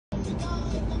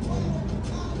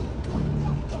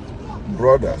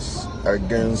Brothers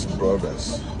against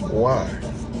brothers. Why?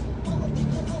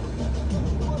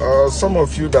 Some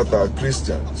of you that are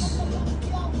Christians,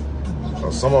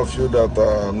 or some of you that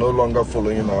are no longer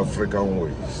following African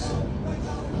ways,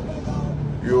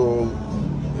 you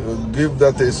give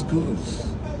that excuse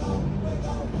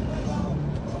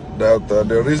that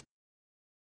the reason.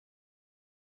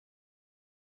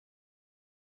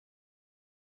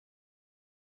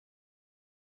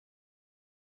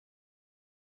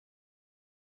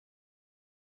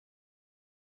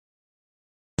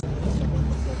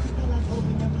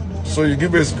 So you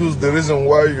give excuse the reason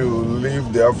why you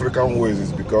leave the African ways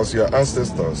is because your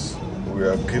ancestors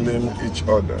were killing each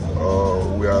other,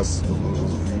 or we are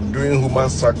doing human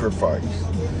sacrifice.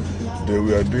 They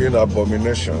were doing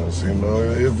abominations,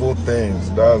 evil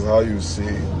things. That's how you see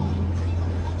it.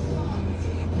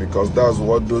 Because that's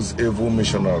what those evil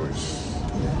missionaries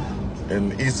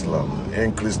in Islam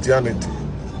and Christianity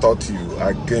taught you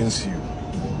against you.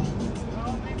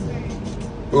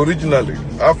 Originally,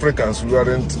 Africans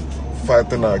weren't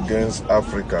fighting against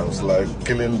Africans, like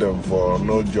killing them for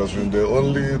no just reason. They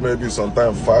only maybe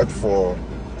sometimes fight for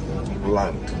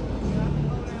land.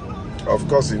 Of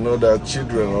course, you know that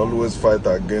children always fight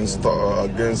against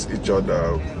each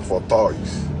other for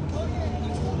toys.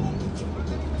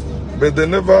 But they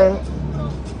never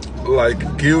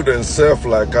kill themselves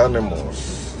like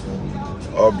animals,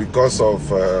 or because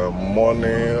of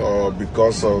money, or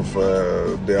because of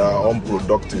they are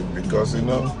unproductive. Because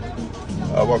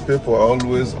our people are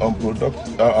always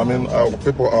unproductive. Our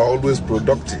people are always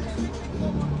productive.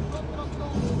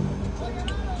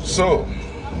 So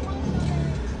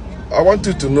I want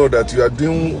you to know that you are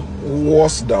doing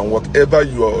worse than whatever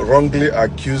you wrongly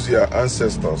accuse your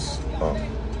ancestors of.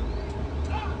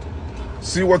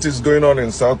 See what is going on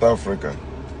in South Africa.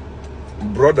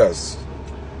 Brothers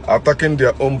attacking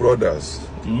their own brothers,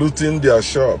 looting their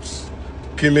shops,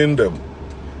 killing them,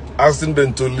 asking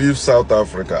them to leave South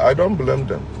Africa. I don't blame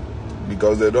them,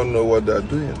 because they don't know what they're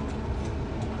doing.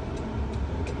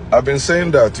 I've been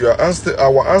saying that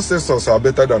our ancestors are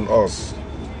better than us.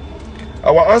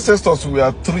 Our ancestors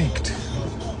were tricked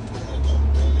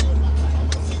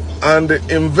and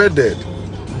invaded,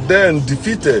 then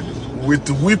defeated with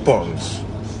weapons,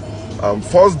 and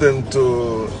forced them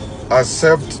to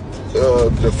accept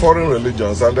the foreign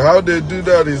religions. And how they do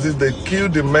that is they kill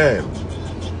the men.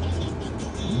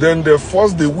 Then they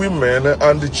force the women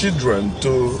and the children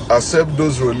to accept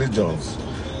those religions.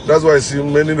 That's why I see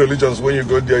many religions, when you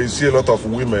go there, you see a lot of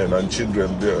women and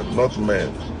children there, not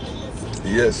men.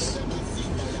 Yes.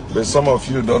 But some of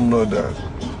you don't know that.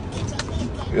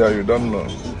 Yeah, you don't know.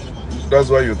 That's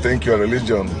why you think your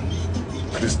religion,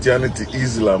 Christianity,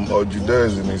 Islam, or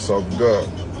Judaism, is of God.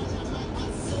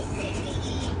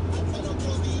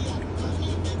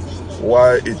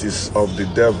 Why it is of the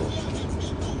devil,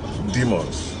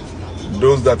 demons,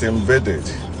 those that invaded,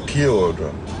 killed,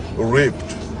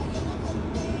 raped,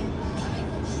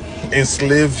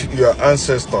 enslaved your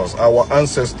ancestors, our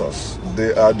ancestors.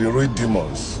 They are the real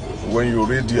demons. When you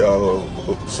read your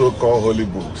so-called holy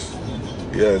books,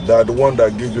 yeah, they're the one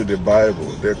that give you the Bible.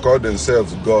 They call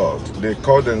themselves God. They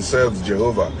call themselves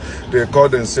Jehovah. They call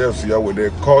themselves Yahweh. They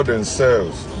call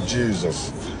themselves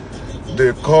Jesus.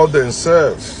 They call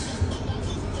themselves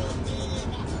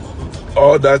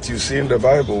all that you see in the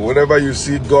Bible. Whenever you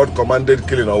see God commanded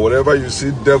killing, or whatever you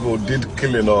see devil did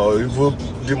killing, or evil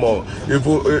demon,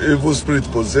 evil spirit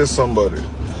possess somebody,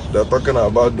 they're talking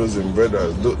about those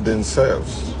invaders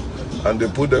themselves. And they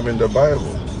put them in the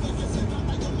Bible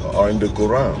or in the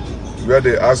Quran, where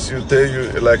they ask you, tell you,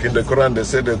 like in the Quran, they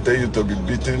say they tell you to be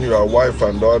beating your wife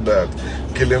and all that,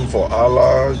 killing for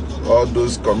Allah, all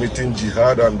those committing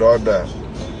jihad and all that.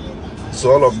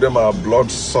 So all of them are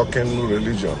blood-sucking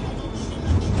religion,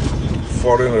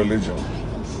 foreign religion.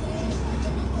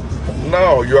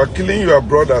 Now you are killing your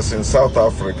brothers in South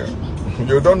Africa.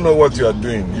 You don't know what you are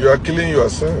doing. You are killing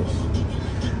yourself.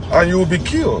 And you will be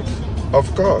killed,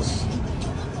 of course.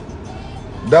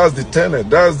 That's the tenet.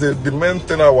 That's the main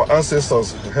thing our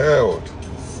ancestors held.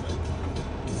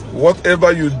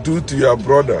 Whatever you do to your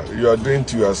brother, you are doing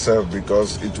to yourself,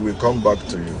 because it will come back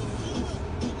to you.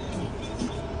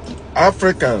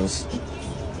 Africans,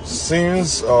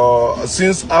 since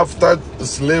after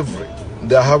slavery,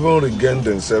 they haven't regained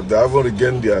themselves. They haven't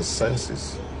regained their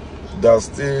senses. They are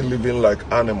still living like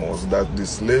animals that the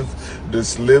slave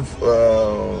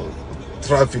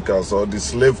traffickers or the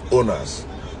slave owners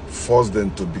force them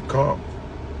to become,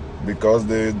 because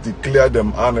they declare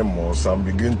them animals and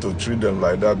begin to treat them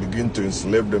like that, begin to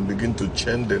enslave them, begin to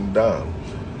chain them down.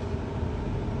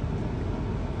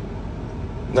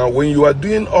 Now, when you are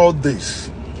doing all this,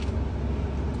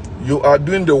 you are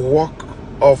doing the work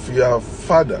of your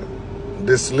father,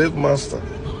 the slave master.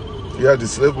 Yeah, the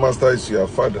slave master is your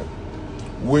father.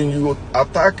 When you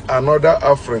attack another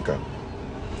Africa,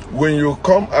 when you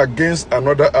come against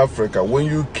another Africa, when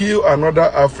you kill another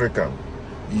African,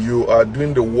 you are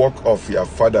doing the work of your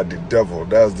father, the devil.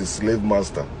 That's the slave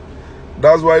master.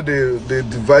 That's why they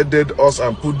divided us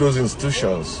and put those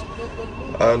institutions,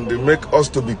 and they make us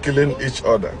to be killing each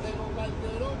other.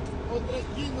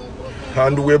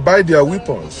 And we buy their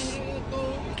weapons,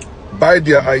 buy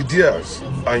their ideas,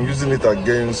 and using it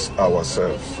against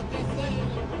ourselves.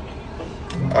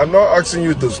 I'm not asking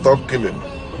you to stop killing,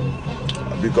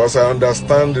 because I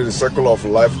understand the circle of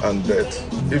life and death.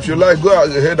 If you like, go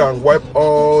ahead and wipe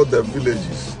all the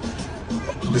villages.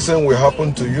 The same will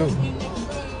happen to you.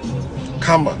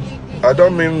 Karma. I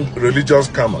don't mean religious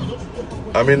karma.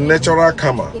 I mean natural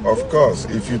karma. Of course,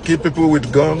 if you kill people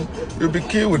with gun, you'll be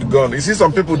killed with gun. You see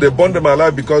some people, they burn them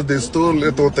alive because they stole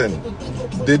little thing.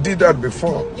 They did that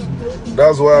before.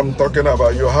 That's what I'm talking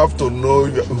about. You have to know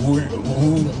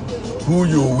who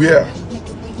you were.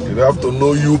 You have to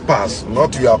know you past,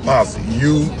 not your past,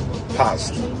 you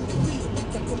past.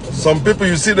 Some people,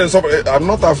 you see them, I'm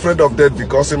not afraid of death,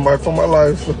 because in my former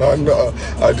life,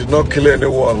 I did not kill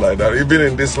anyone like that. Even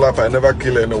in this life, I never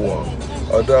kill anyone.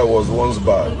 Although I was once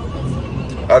bad.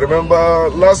 I remember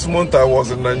last month I was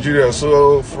in Nigeria,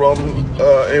 so from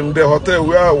in the hotel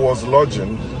where I was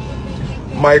lodging,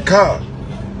 my car,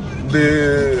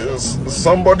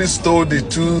 somebody stole the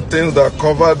two things that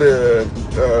cover the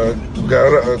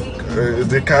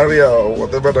carrier or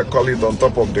whatever they call it on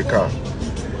top of the car.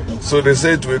 So they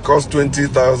said it will cost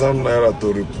 20,000 naira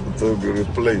to be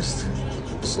replaced.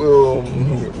 So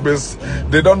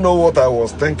they don't know what I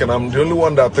was thinking. I'm the only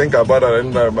one that think about it.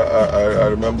 And I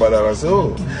remember that. I said,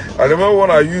 oh, I remember when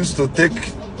I used to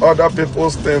take other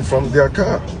people's things from their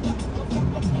car.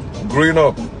 Growing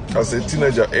up as a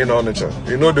teenager in Onitsha,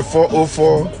 you know the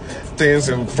 404 things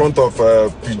in front of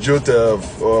Peugeot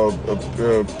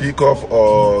pickup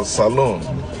or saloon.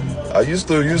 I used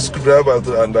to use screwdrivers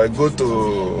and I go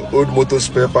to old motor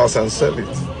spare parts and sell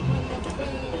it.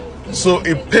 So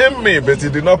it paid me, but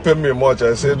it did not pay me much.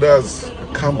 I said, that's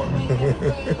karma.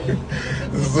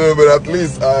 So, but at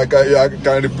least I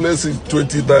can replace it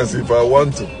 20 times if I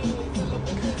want to.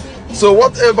 So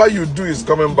whatever you do is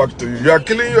coming back to you. You are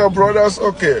killing your brothers,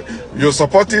 okay. You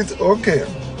support it, okay.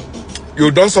 You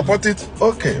don't support it,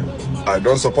 okay. I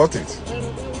don't support it.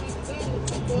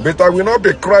 But I will not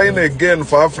be crying again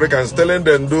for Africans, telling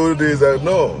them do this.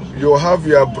 No, you have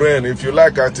your brain. If you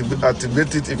like,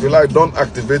 activate it. If you like, don't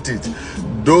activate it.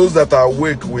 Those that are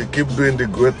weak will keep doing the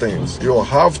great things. You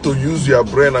have to use your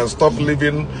brain and stop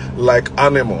living like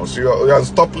animals. You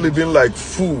stop living like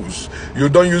fools. You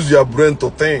don't use your brain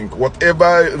to think.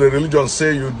 Whatever the religion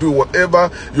say you do, whatever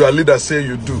your leaders say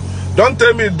you do. Don't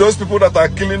tell me those people that are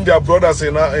killing their brothers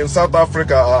in South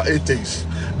Africa are atheists.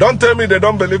 Don't tell me they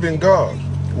don't believe in God.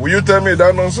 Will you tell me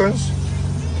that nonsense?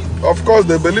 Of course,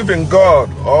 they believe in God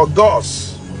or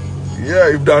gods. Yeah,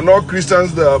 if they are not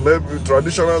Christians, they are maybe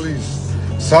traditionalists.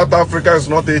 South Africa is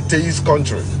not a atheist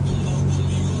country.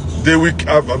 They will,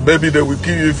 maybe they will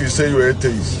kill you if you say you're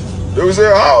atheist. They will say,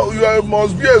 how? You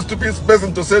must be a stupid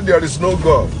person to say there is no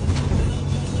God.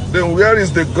 Then where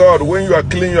is the God when you are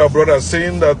killing your brothers,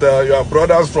 saying that your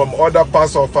brothers from other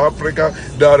parts of Africa,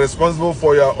 they are responsible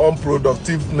for your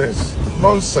unproductiveness?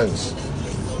 Nonsense.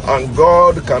 And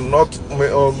God cannot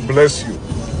bless you.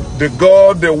 The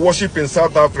God they worship in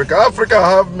South Africa. Africa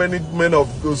have many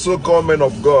so-called men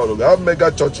of God. They have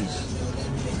mega churches.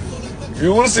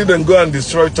 You won't see them go and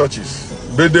destroy churches,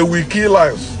 but they will kill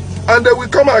lives. And they will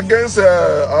come against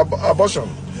abortion.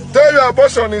 Tell you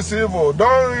abortion is evil.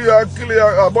 Don't you kill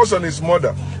abortion is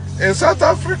murder. In South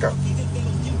Africa.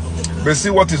 But see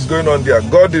what is going on there.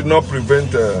 God did not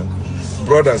prevent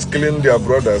brothers killing their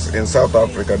brothers in South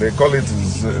Africa. They call it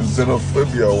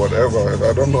xenophobia or whatever.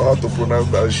 I don't know how to pronounce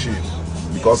that shit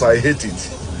because I hate it.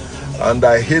 And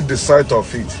I hate the sight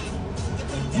of it.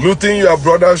 Looting your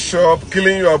brother's shop,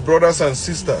 killing your brothers and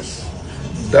sisters.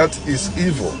 That is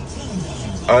evil.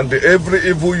 And every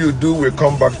evil you do will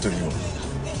come back to you.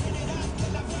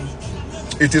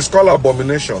 It is called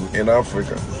abomination in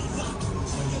Africa.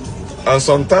 And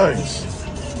sometimes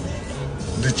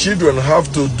the children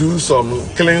have to do some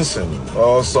cleansing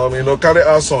or some, carry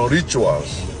out some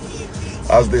rituals,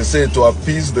 as they say, to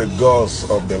appease the gods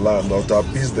of the land or to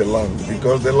appease the land,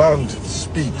 because the land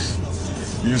speaks.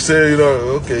 You say,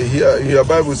 okay, here your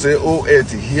Bible say, "Oh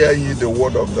earth, hear ye the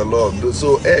word of the Lord."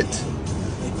 So earth.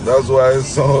 That's why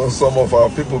some of our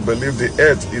people believe the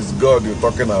earth is God you're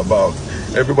talking about.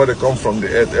 Everybody come from the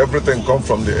earth. Everything come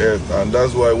from the earth. And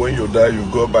that's why when you die, you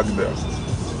go back there.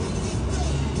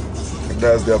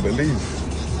 That's their belief.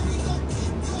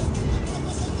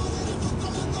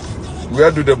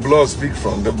 Where do the blood speak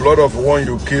from? The blood of one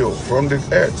you kill. From the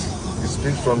earth. It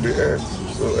speaks from the earth.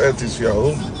 So earth is your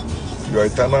home. Your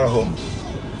eternal home.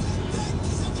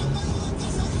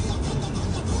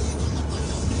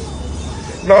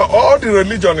 Now, all the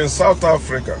religion in South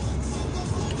Africa,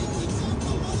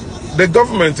 the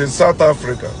government in South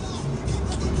Africa,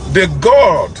 the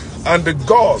God and the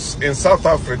gods in South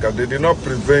Africa, they did not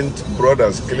prevent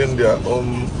brothers killing their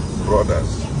own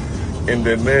brothers in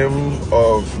the name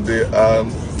of they are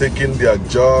taking their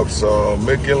jobs or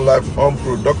making life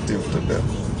unproductive to them.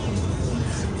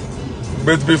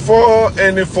 But before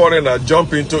any foreigner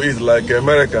jump into it like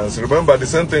Americans, remember the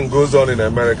same thing goes on in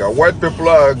America. White people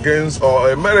are against,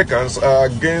 or Americans are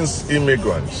against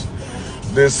immigrants.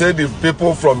 They say the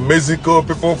people from Mexico,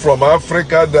 people from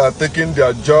Africa, they are taking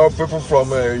their job, people from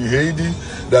Haiti,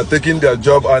 they are taking their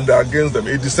job and they are against them.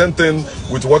 It's the same thing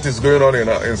with what is going on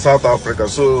in South Africa.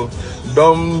 So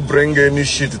don't bring any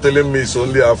shit telling me it's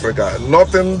only Africa.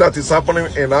 Nothing that is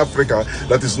happening in Africa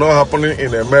that is not happening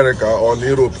in America or in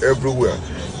Europe, everywhere.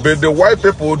 But the white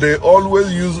people, they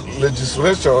always use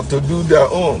legislation to do their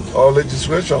own, or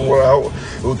legislation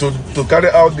to carry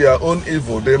out their own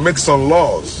evil. They make some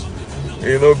laws,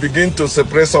 you know, begin to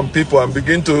separate some people and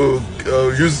begin to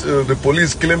use the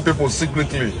police killing people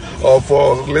secretly, or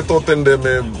for little thing they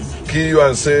may kill you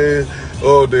and say,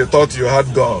 oh, they thought you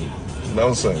had gone.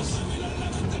 Nonsense.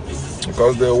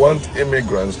 Because they want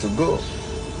immigrants to go.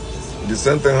 The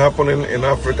same thing happening in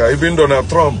Africa. Even Donald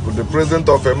Trump, the president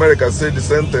of America, said the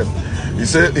same thing. He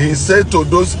said to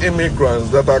those immigrants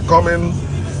that are coming,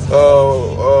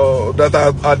 that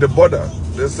are at the border,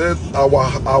 they said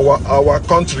our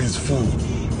country is full.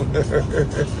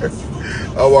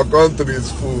 Our country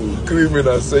is full.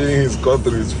 Criminal saying his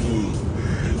country is full.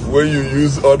 When you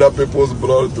use other people's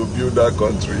blood to build that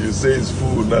country, you say it's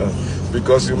full now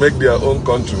because you make their own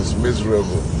countries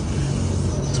miserable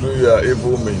through your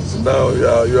evil means. Now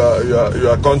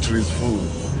your country is full.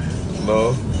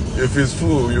 No, if it's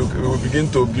full, you will begin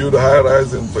to build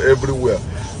high-rise everywhere.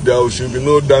 There should be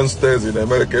no downstairs in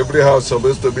America. Every house is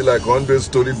supposed to be like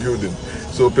 100-story building,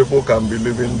 so people can be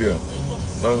living there.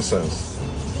 Nonsense.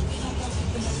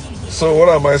 So what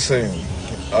am I saying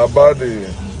about the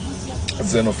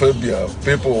xenophobia?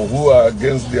 People who are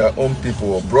against their own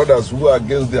people, or brothers who are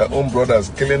against their own brothers,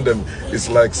 killing them. It's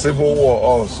like civil war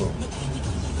also.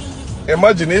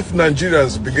 Imagine if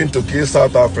Nigerians begin to kill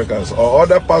South Africans, or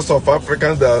other parts of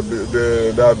Africans that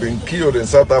have been killed in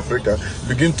South Africa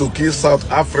begin to kill South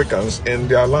Africans in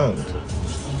their land.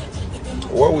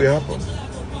 What will happen?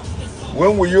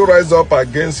 When will you rise up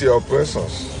against your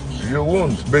oppressors? You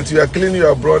won't, but you are killing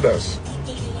your brothers.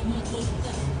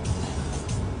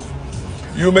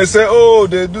 You may say, oh,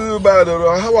 they do bad.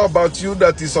 How about you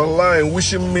that is online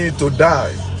wishing me to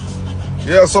die?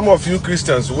 Yeah, some of you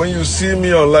Christians, when you see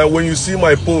me online, when you see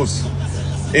my post,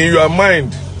 in your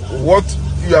mind, what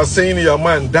you are saying in your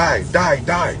mind, die, die,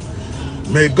 die.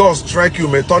 May God strike you,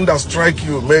 may thunder strike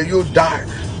you, may you die,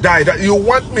 die, die. You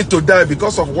want me to die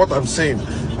because of what I'm saying.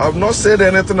 I've not said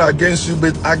anything against you,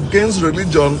 but against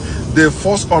religion, they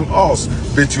force on us,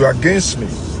 but you are against me.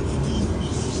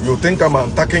 You think I'm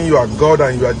attacking your God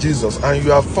and your Jesus, and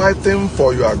you are fighting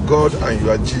for your God and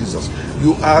your Jesus.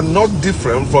 You are not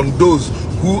different from those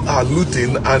who are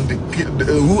looting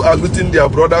their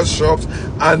brothers' shops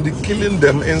and killing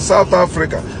them in South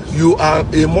Africa. You are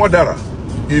a murderer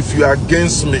if you are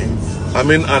against me. I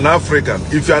mean an African.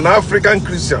 If you're an African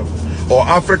Christian or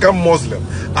African Muslim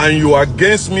and you are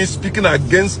against me speaking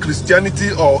against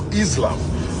Christianity or Islam,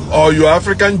 or you're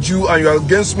African Jew and you're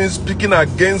against me speaking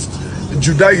against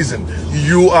Judaism,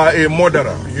 you are a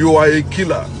murderer, you are a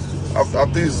killer. At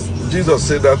least Jesus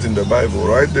said that in the Bible,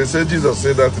 right? They say Jesus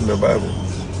said that in the Bible.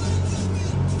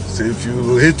 So if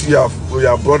you hate your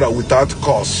brother without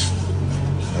cause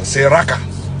and say Raka,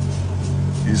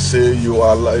 he say you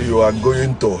are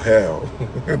going to hell.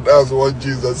 That's what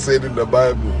Jesus said in the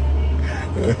Bible.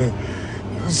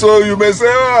 So you may say,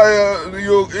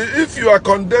 if you are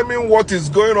condemning what is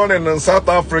going on in South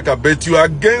Africa, but you are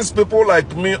against people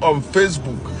like me on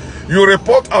Facebook, you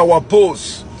report our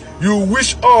posts, you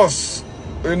wish us,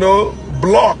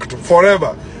 blocked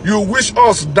forever, you wish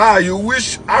us die, you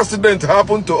wish accident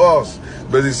happen to us.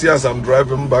 But you see, as I'm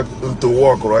driving back to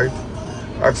work, right?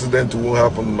 Accident won't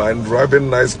happen. I'm driving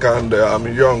nice car and I'm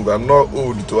young. I'm not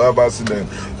old to have accident.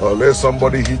 Unless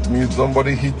somebody hit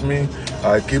me,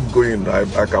 I keep going.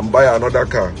 I can buy another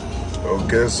car.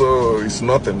 Okay, so it's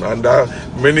nothing. And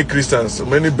many Christians,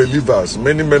 many believers,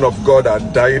 many men of God are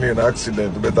dying in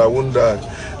accidents, but I won't die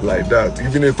like that.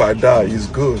 Even if I die, it's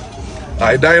good.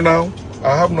 I die now,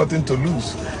 I have nothing to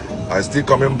lose. I still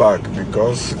coming back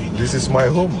because this is my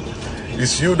home.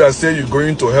 It's you that say you're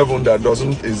going to heaven that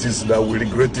doesn't exist that will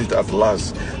regret it at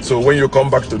last. So when you come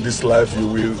back to this life, you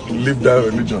will live that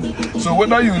religion. So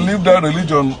whether you live that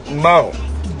religion now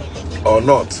or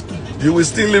not, you will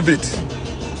still live it.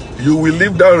 You will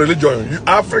live that religion.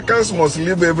 Africans must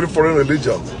live every foreign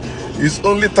religion. It's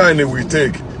only time it will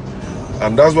take,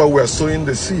 and that's why we are sowing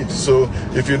the seed. So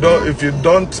if you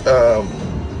don't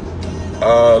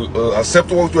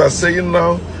accept what we are saying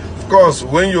now, of course,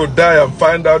 when you die and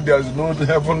find out there is no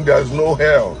heaven, there is no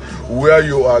hell where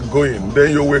you are going,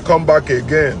 then you will come back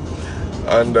again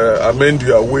and amend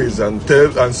your ways and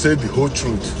tell and say the whole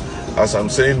truth, as I'm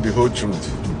saying the whole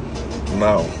truth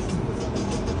now.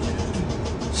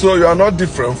 So you are not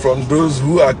different from those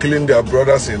who are killing their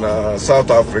brothers in South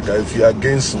Africa. If you are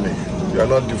against me, you are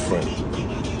not different.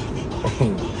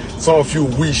 Some of you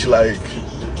wish, like,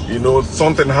 you know,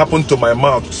 something happened to my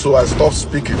mouth, so I stopped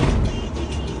speaking.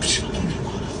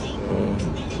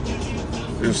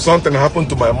 If something happened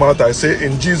to my mouth, I say,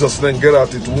 in Jesus' name, get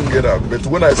out, it won't get out. But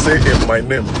when I say in my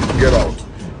name, get out,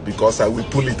 because I will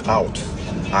pull it out.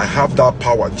 I have that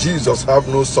power. Jesus have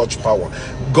no such power.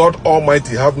 God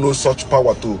Almighty have no such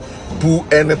power to pull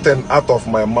anything out of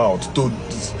my mouth,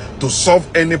 to solve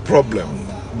any problem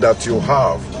that you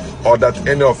have or that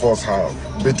any of us have.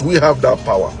 But we have that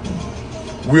power.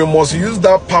 We must use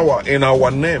that power in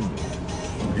our name.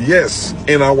 Yes,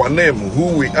 in our name,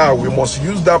 who we are, we must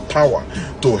use that power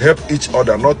to help each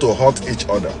other, not to hurt each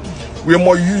other. We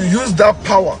must use that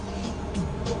power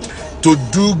to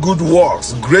do good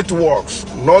works, great works,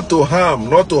 not to harm,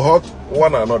 not to hurt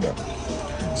one another.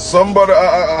 Somebody,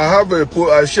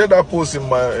 I shared that post in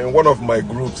one of my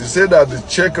groups. He said that the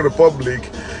Czech Republic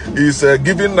is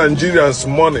giving Nigerians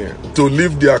money to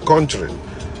leave their country.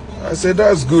 I said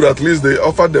that's good. At least they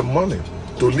offer them money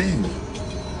to leave.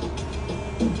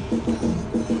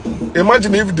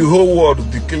 Imagine if the whole world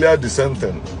declared the same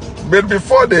thing. But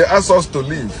before they ask us to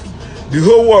leave, the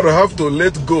whole world have to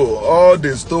let go all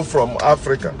the stuff from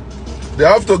Africa. They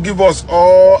have to give us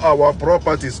all our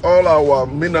properties, all our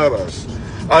minerals.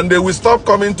 And they will stop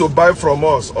coming to buy from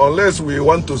us unless we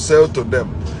want to sell to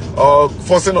them or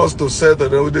forcing us to sell to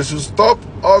them. They should stop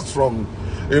us from,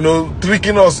 you know,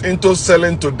 tricking us into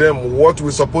selling to them what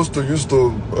we're supposed to use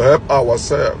to help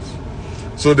ourselves.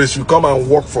 So they should come and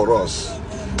work for us.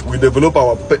 We develop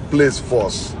our place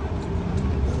first.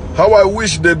 How I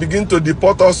wish they begin to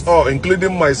deport us all,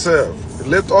 including myself.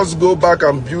 Let us go back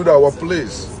and build our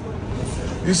place.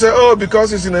 You say, oh,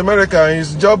 because he's in America and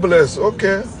he's jobless.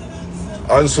 Okay.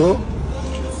 And so,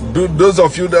 those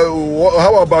of you that,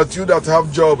 how about you that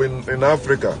have job in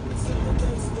Africa?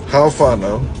 How far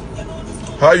now?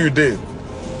 How you did?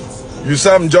 You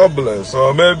say I'm jobless,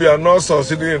 or maybe I'm not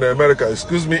succeeding in America.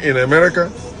 Excuse me, in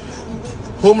America?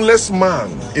 Homeless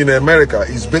man in America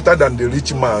is better than the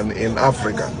rich man in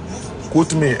Africa.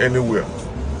 Quote me anywhere,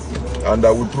 and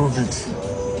I will prove it.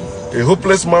 A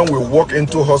hopeless man will walk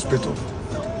into hospital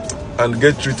and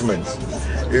get treatment.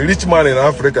 A rich man in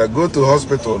Africa go to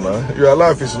hospital now, your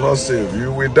life is not safe.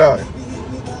 You will die.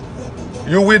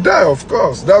 You will die, of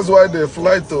course. That's why they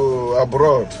fly to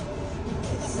abroad.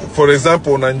 For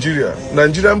example, Nigeria.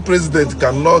 Nigerian president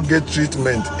cannot get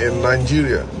treatment in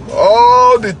Nigeria.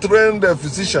 All the trained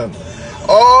physicians,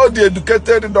 all the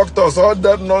educated doctors, all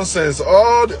that nonsense,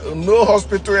 no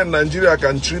hospital in Nigeria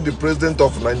can treat the president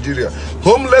of Nigeria.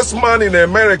 Homeless man in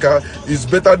America is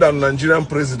better than Nigerian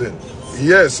president.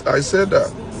 Yes, I said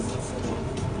that.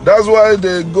 That's why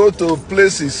they go to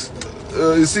places.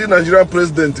 You see Nigerian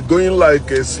president going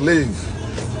like a slave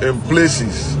in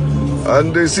places.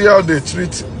 And they see how they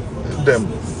treat them.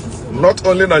 Not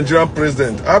only Nigerian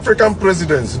president, African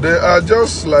presidents, they are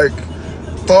just like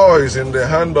toys in the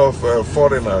hand of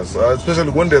foreigners, especially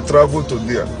when they travel to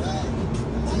there.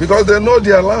 Because they know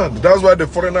their land. That's why the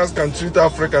foreigners can treat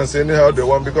Africans anyhow they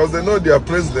want, because they know their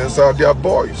presidents are their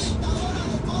boys.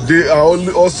 They are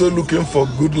also looking for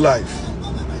good life.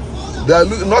 They are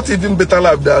not even better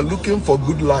life, they are looking for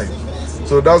good life.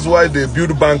 So that's why they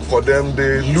build bank for them.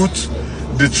 They loot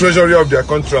the treasury of their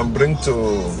country and bring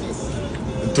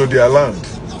to their land.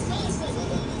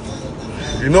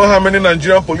 You know how many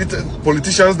Nigerian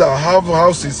politicians that have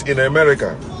houses in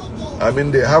America? I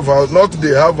mean, they have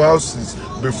houses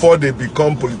before they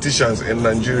become politicians in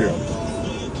Nigeria.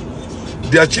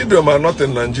 Their children are not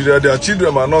in Nigeria. Their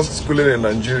children are not schooling in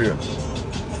Nigeria.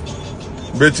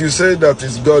 But you say that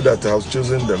it's God that has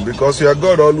chosen them, because your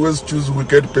God always chooses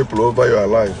wicked people over your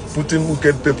life, putting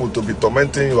wicked people to be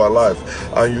tormenting your life,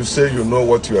 and you say you know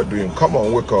what you are doing. Come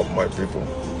on, wake up, my people.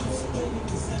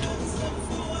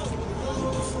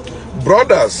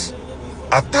 Brothers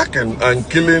attacking and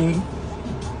killing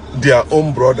their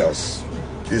own brothers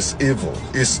is evil,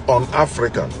 is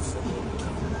un-African.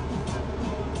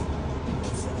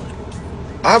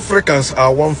 Africans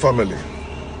are one family.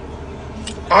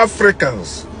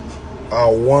 Africans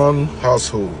are one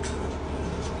household.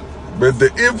 But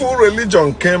the evil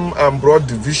religion came and brought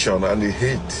division and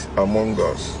hate among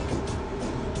us.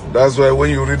 That's why when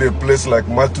you read a place like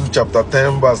Matthew chapter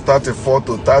 10 verse 34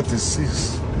 to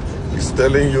 36, it's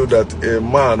telling you that a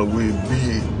man will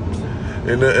be,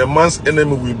 a man's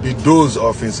enemy will be those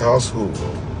of his household.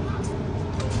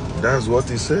 That's what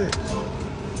he said.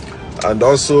 And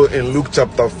also in Luke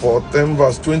chapter 14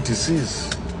 verse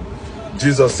 26,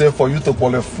 Jesus said, for you to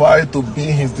qualify to be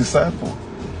his disciple,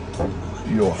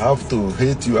 you have to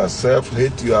hate yourself,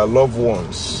 hate your loved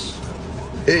ones.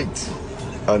 Hate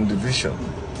and division.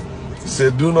 He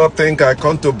said, do not think I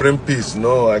come to bring peace.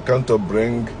 No, I come to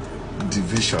bring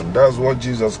division. That's what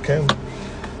Jesus came,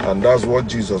 and that's what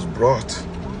Jesus brought.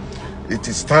 It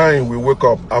is time we wake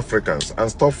up, Africans, and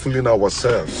stop fooling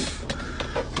ourselves.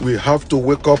 We have to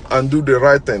wake up and do the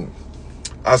right thing.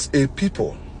 As a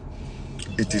people,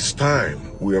 it is time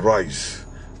we rise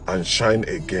and shine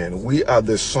again. We are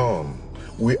the sun.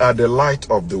 We are the light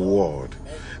of the world.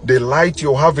 The light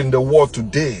you have in the world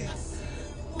today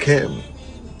came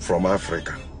from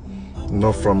Africa,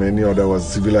 not from any other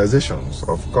civilizations.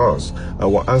 Of course,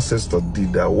 our ancestors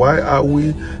did that. Why are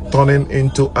we turning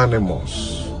into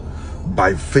animals?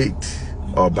 By faith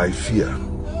or by fear?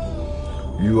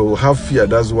 You have fear,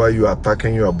 that's why you are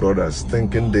attacking your brothers,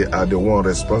 thinking they are the one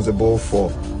responsible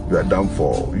for your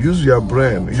downfall. Use your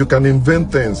brain. You can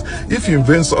invent things. If you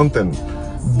invent something,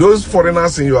 those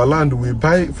foreigners in your land will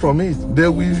buy from it. They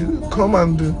will come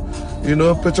and,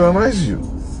 patronize you.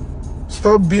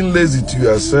 Stop being lazy to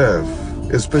yourself,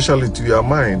 especially to your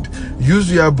mind.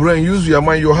 Use your brain, use your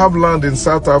mind. You have land in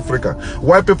South Africa.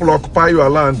 Why people occupy your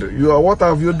land? What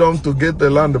have you done to get the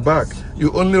land back?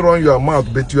 You only run your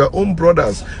mouth, but your own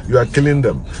brothers, you are killing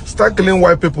them. Start killing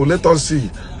white people. Let us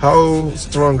see how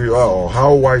strong you are or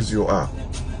how wise you are.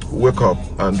 Wake up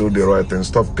and do the right thing.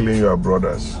 Stop killing your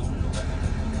brothers.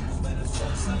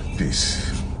 Peace.